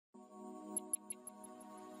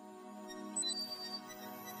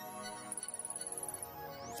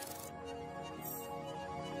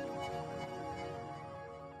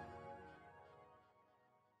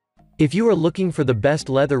If you are looking for the best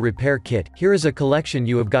leather repair kit, here is a collection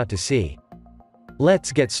you have got to see.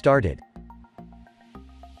 Let's get started.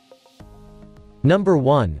 Number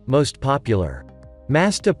 1, most popular.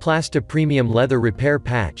 Masta Plasta Premium Leather Repair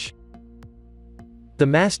Patch. The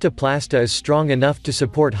Masta Plasta is strong enough to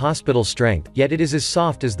support hospital strength, yet it is as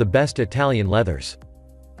soft as the best Italian leathers.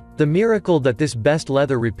 The miracle that this best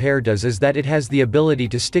leather repair does is that it has the ability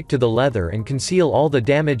to stick to the leather and conceal all the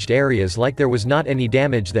damaged areas like there was not any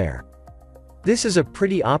damage there. This is a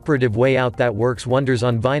pretty operative way out that works wonders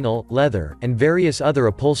on vinyl, leather, and various other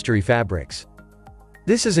upholstery fabrics.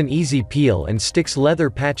 This is an easy peel and sticks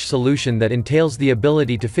leather patch solution that entails the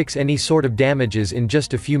ability to fix any sort of damages in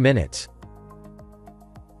just a few minutes.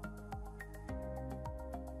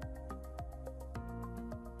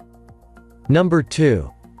 Number 2.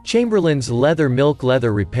 Chamberlain's Leather Milk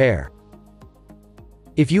Leather Repair.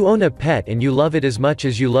 If you own a pet and you love it as much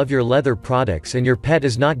as you love your leather products and your pet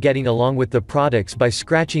is not getting along with the products by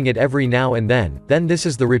scratching it every now and then this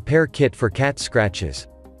is the repair kit for cat scratches.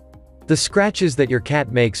 The scratches that your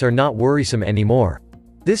cat makes are not worrisome anymore.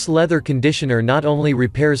 This leather conditioner not only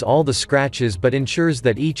repairs all the scratches but ensures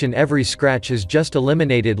that each and every scratch is just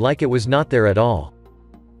eliminated like it was not there at all.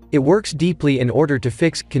 It works deeply in order to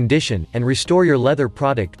fix, condition, and restore your leather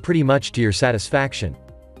product pretty much to your satisfaction.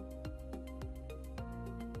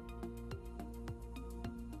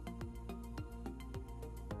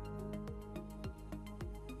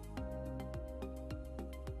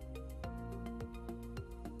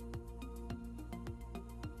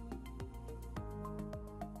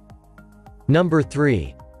 Number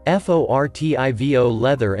 3. FORTIVO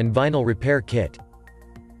Leather and Vinyl Repair Kit.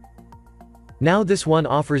 Now this one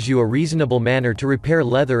offers you a reasonable manner to repair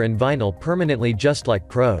leather and vinyl permanently just like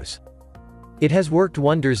pros. It has worked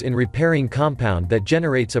wonders in repairing compound that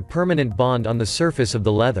generates a permanent bond on the surface of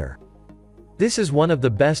the leather. This is one of the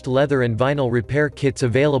best leather and vinyl repair kits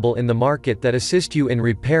available in the market that assist you in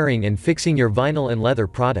repairing and fixing your vinyl and leather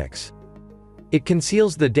products. It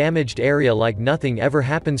conceals the damaged area like nothing ever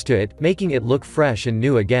happens to it, making it look fresh and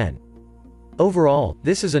new again. Overall,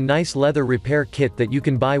 this is a nice leather repair kit that you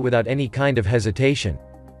can buy without any kind of hesitation.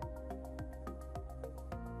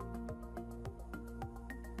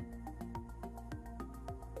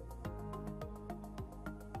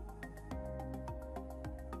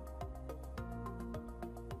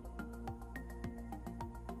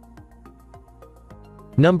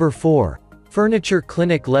 Number 4. Furniture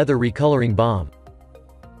Clinic Leather Recoloring Balm.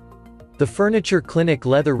 The Furniture Clinic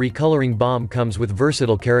Leather Recoloring Balm comes with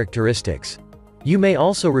versatile characteristics. You may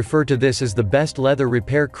also refer to this as the best leather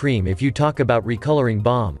repair cream if you talk about recoloring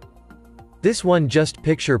balm. This one just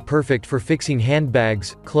picture perfect for fixing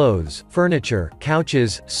handbags, clothes, furniture,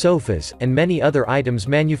 couches, sofas, and many other items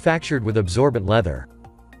manufactured with absorbent leather.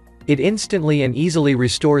 It instantly and easily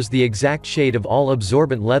restores the exact shade of all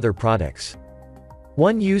absorbent leather products.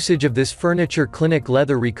 One usage of this Furniture Clinic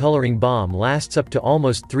Leather Recoloring Balm lasts up to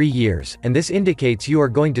almost 3 years, and this indicates you are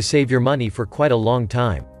going to save your money for quite a long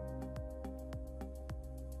time.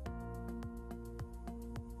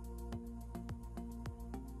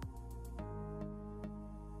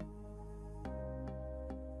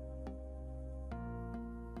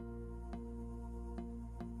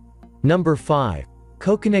 Number 5.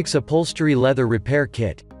 Kokonix Upholstery Leather Repair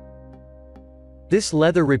Kit. This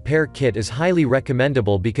leather repair kit is highly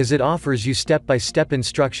recommendable because it offers you step-by-step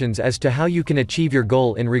instructions as to how you can achieve your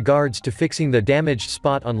goal in regards to fixing the damaged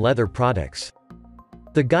spot on leather products.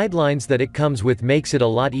 The guidelines that it comes with makes it a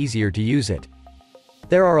lot easier to use it.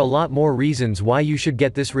 There are a lot more reasons why you should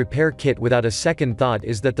get this repair kit without a second thought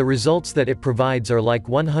is that the results that it provides are like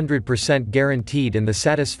 100% guaranteed and the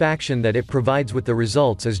satisfaction that it provides with the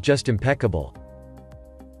results is just impeccable.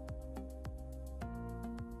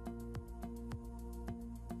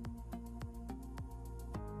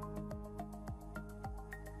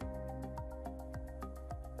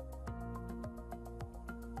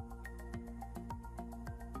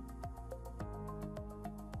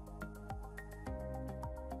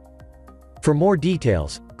 For more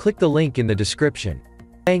details, click the link in the description.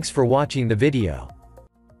 Thanks for watching the video.